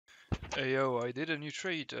Hey yo, I did a new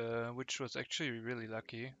trade, which was actually really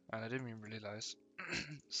lucky, and I didn't even realize.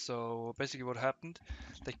 So basically what happened,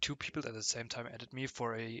 like two people at the same time added me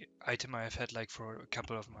for a item I've had like for a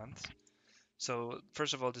couple of months. So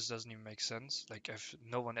first of all, this doesn't even make sense. Like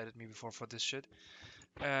no one added me before for this shit.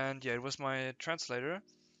 And yeah, it was my translator.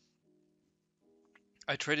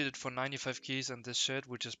 I traded it for 95 keys and this shit,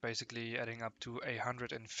 which is basically adding up to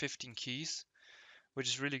 115 keys, which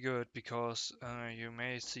is really good because you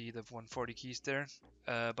may see the 140 keys there,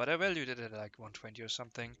 but I valued it at like 120 or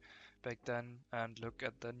something back then. And look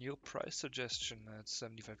at the new price suggestion at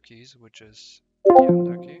 75 keys, which is pretty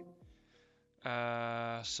unlucky.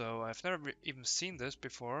 So I've never even seen this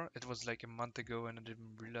before. It was like a month ago and I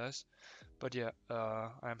didn't realize. But yeah,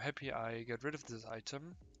 I'm happy I got rid of this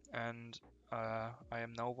item, and I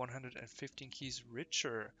am now 115 keys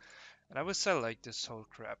richer. And I will sell like this whole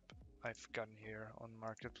crap I've gotten here on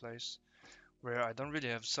Marketplace, where I don't really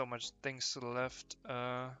have so much things left.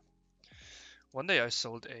 One day I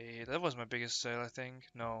sold that was my biggest sale, I think.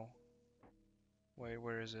 No, wait,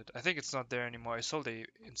 where is it? I think it's not there anymore. I sold a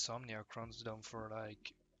Insomnia Chronos Dome for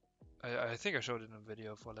like, I think I showed it in a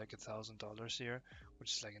video for like $1,000 here,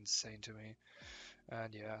 which is like insane to me.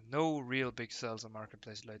 And yeah, no real big sales on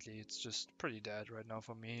Marketplace lately. It's just pretty dead right now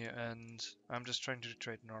for me, and I'm just trying to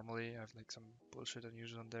trade normally. I have like some bullshit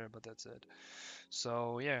unusual on there, but that's it.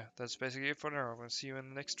 So yeah, that's basically it for now. I'm gonna see you in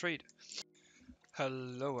the next trade.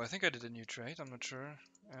 Hello, I think I did a new trade. I'm not sure.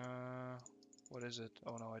 Uh, what is it?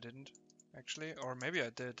 Oh no, I didn't actually, or maybe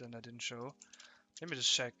I did and I didn't show. Let me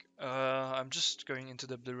just check. I'm just going into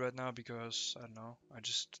the blue right now because I don't know. I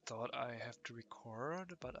just thought I have to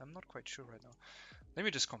record, but I'm not quite sure right now. Let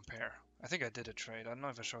me just compare. I think I did a trade. I don't know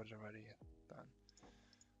if I showed it already. Then.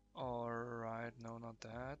 Alright, no, not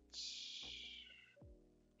that.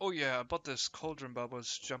 Oh yeah, I bought this Cauldron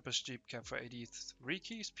Bubbles Jumper Jeep Cap for 83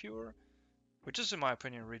 keys pure, which is in my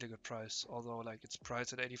opinion a really good price. Although like it's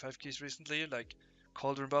priced at 85 keys recently. Like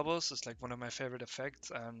Cauldron Bubbles is like one of my favorite effects,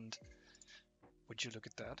 and would you look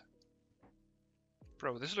at that?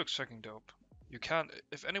 Bro, this looks fucking dope. You can't.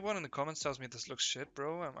 If anyone in the comments tells me this looks shit,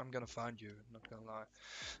 bro, I'm gonna find you. I'm not gonna lie.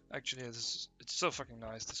 Actually, it's so fucking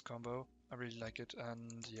nice, this combo. I really like it,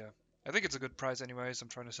 and yeah. I think it's a good price anyways. I'm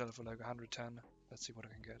trying to sell it for like 110. Let's see what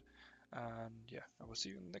I can get. And yeah, I will see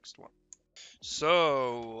you in the next one.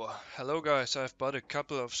 So, hello guys, I've bought a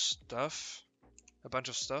couple of stuff. A bunch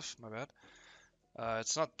of stuff, my bad.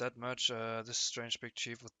 It's not that much. This strange big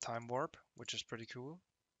chief with time warp, which is pretty cool.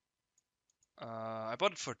 I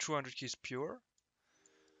bought it for 200 keys pure.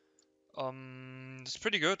 It's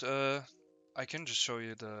pretty good. I can just show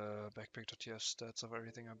you the backpack.tf stats of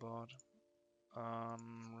everything I bought.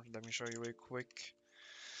 Let me show you real quick.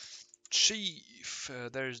 Chief,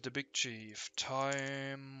 there's the big chief.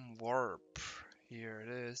 Time warp. Here it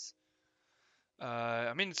is.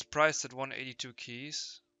 I mean it's priced at 182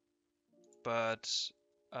 keys, but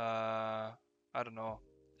I don't know.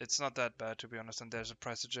 It's not that bad to be honest. And there's a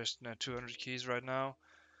price suggestion at 200 keys right now,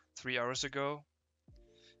 3 hours ago.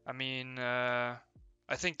 I mean, I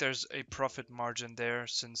think there's a profit margin there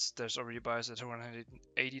since there's already buyers at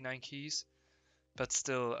 189 keys, but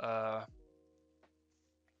still,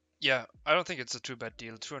 yeah, I don't think it's a too bad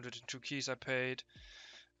deal. 202 keys I paid.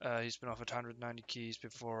 He's been offered 190 keys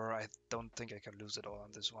before. I don't think I can lose it all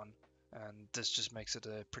on this one. And this just makes it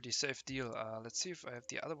a pretty safe deal. Let's see if I have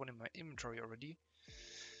the other one in my inventory already.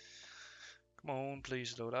 Come on,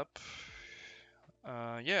 please load up.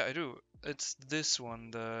 Yeah, I do. It's this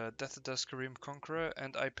one, the Death of Dusk Kareem Conqueror,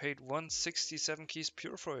 and I paid 167 keys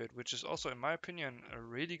pure for it, which is also, in my opinion, a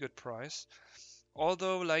really good price.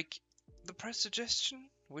 Although, like, the price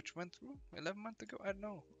suggestion, which went through 11 months ago, I don't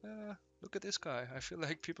know. Look at this guy. I feel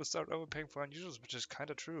like people start overpaying for unusuals, which is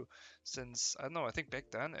kind of true. Since, I don't know, I think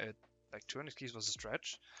back then, like 200 keys was a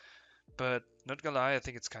stretch. But, not gonna lie, I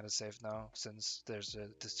think it's kind of safe now, since there's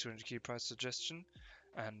this 200 key price suggestion.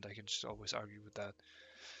 And I can just always argue with that.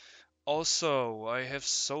 Also, I have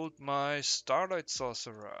sold my Starlight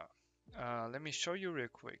Sorcerer. Let me show you real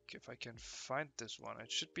quick if I can find this one.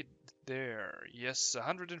 It should be there. Yes,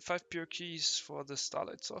 105 pure keys for the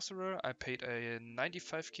Starlight Sorcerer. I paid a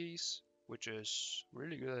 95 keys, which is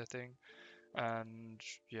really good, I think. And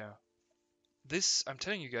yeah, I'm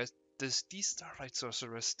telling you guys, these Starlight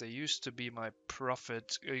Sorcerers, they used to be my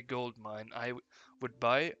profit gold mine. Would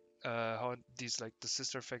buy how these like the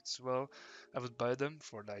sister effects as well. I would buy them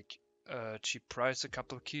for like cheap price, a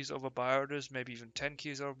couple of keys over buy orders, maybe even 10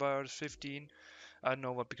 keys over buy orders, 15. I don't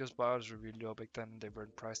know, but because buy orders were really low back then, they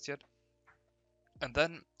weren't priced yet. And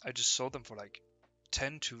then I just sold them for like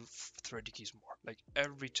 10 to 30 keys more. Like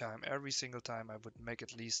every time, every single time, I would make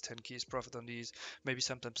at least 10 keys profit on these. Maybe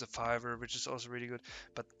sometimes a fiver, which is also really good.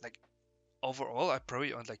 But like overall, I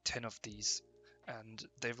probably owned like 10 of these, and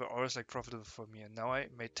they were always like profitable for me. And now I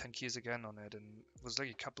made 10 keys again on it, and it was like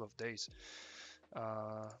a couple of days.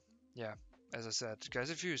 Yeah, as I said, guys,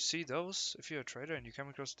 if you see those, if you're a trader and you come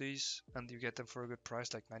across these and you get them for a good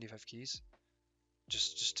price, like 95 keys,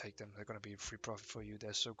 just take them. They're gonna be free profit for you.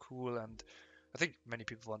 They're so cool, and I think many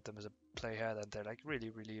people want them as a playhead, and they're like really,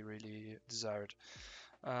 really, really desired.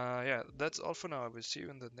 Yeah, that's all for now. I will see you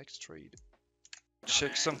in the next trade.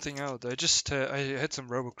 Check something out. I had some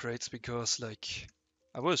robo crates because like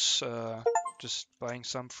I was just buying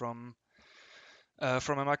some from a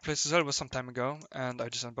marketplace as well. It was some time ago, and I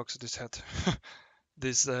just unboxed this hat,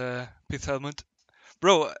 this pith helmet.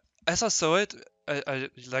 Bro, as I saw it, I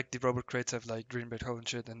like the robot crates have like green bait hole and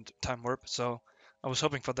shit and time warp, so I was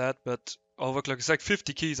hoping for that, but overclock is like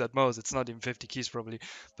 50 keys at most. It's not even 50 keys probably.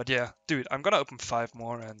 But yeah, dude, I'm gonna open 5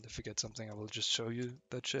 more, and if I get something, I will just show you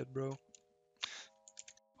that shit, bro.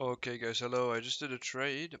 Okay, guys, hello. I just did a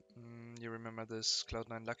trade. You remember this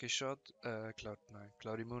Cloud9 Lucky Shot, Cloud9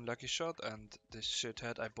 Cloudy Moon Lucky Shot, and this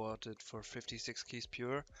shithead, I bought it for 56 keys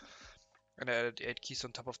pure. And I added 8 keys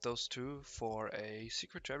on top of those two for a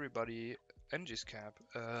Secret to Everybody NG's cap.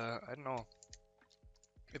 I don't know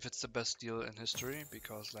if it's the best deal in history,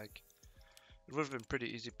 because like it would have been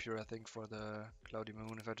pretty easy pure, I think, for the Cloudy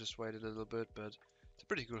Moon if I just waited a little bit, but it's a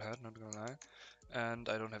pretty cool hat, not gonna lie. And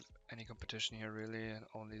I don't have any competition here really,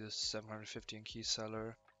 only this 750 in key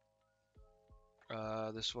seller.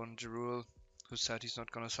 This one, Jerul, who said he's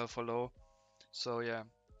not gonna sell for low. So yeah,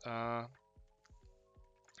 I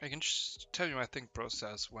can just tell you my think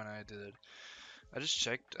process when I did it. I just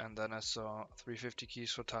checked, and then I saw 350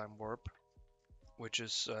 keys for time warp, which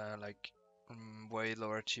is like way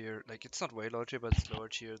lower tier. Like it's not way lower tier, but it's lower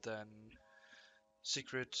tier than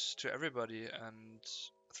Secret to Everybody, and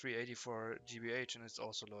 380 for GBH, and it's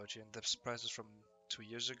also lower tier. And the price is from 2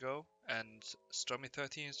 years ago. And Stormy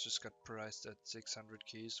 13 has just got priced at 600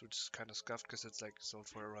 keys, which is kind of scuffed because it's like sold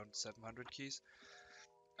for around 700 keys.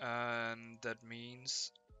 And that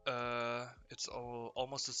means it's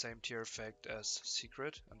almost the same tier effect as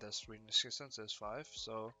Secret, and there's 3 resistance, there's 5,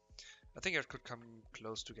 so I think it could come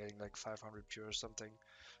close to getting like 500 pure or something.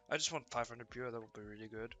 I just want 500 pure, that would be really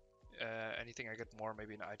good. Anything I get more,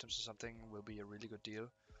 maybe in items or something, will be a really good deal.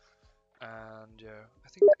 And yeah, I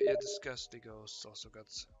think yeah, this Ghastly Ghost also got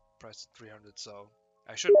priced at 300, so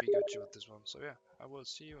I should be good with this one. So yeah, I will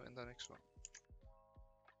see you in the next one.